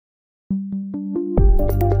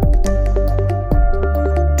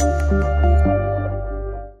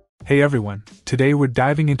Hey everyone, today we're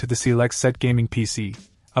diving into the CLX Set Gaming PC,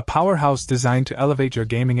 a powerhouse designed to elevate your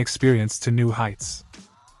gaming experience to new heights.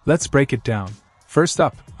 Let's break it down. First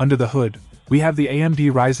up, under the hood, we have the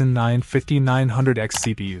AMD Ryzen 9 5900X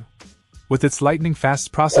CPU. With its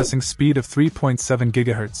lightning-fast processing speed of 3.7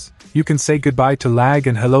 GHz, you can say goodbye to lag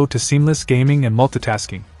and hello to seamless gaming and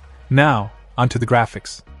multitasking. Now, onto the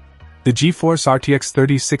graphics. The GeForce RTX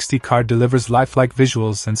 3060 card delivers lifelike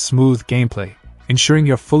visuals and smooth gameplay, ensuring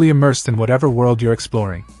you're fully immersed in whatever world you're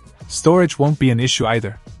exploring. Storage won't be an issue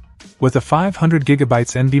either. With a 500GB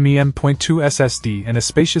NVMe M.2 SSD and a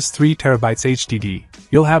spacious 3TB HDD,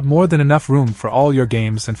 you'll have more than enough room for all your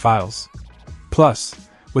games and files. Plus,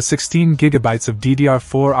 with 16GB of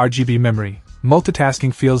DDR4 RGB memory,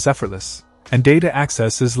 multitasking feels effortless, and data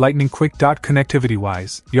access is lightning quick.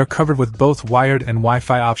 Connectivity-wise, you're covered with both wired and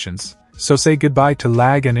Wi-Fi options, so say goodbye to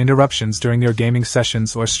lag and interruptions during your gaming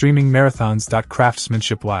sessions or streaming marathons.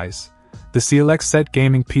 Craftsmanship-wise, the CLX Set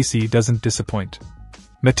Gaming PC doesn't disappoint.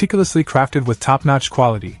 Meticulously crafted with top-notch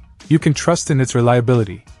quality, you can trust in its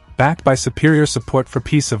reliability, backed by superior support for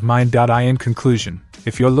peace of mind. In conclusion,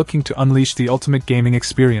 if you're looking to unleash the ultimate gaming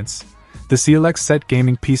experience, the CLX Set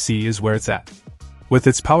Gaming PC is where it's at. With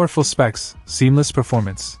its powerful specs, seamless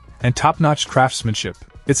performance, and top-notch craftsmanship,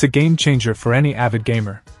 it's a game-changer for any avid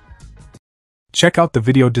gamer. Check out the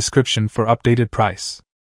video description for updated price.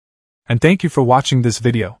 And thank you for watching this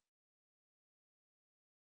video.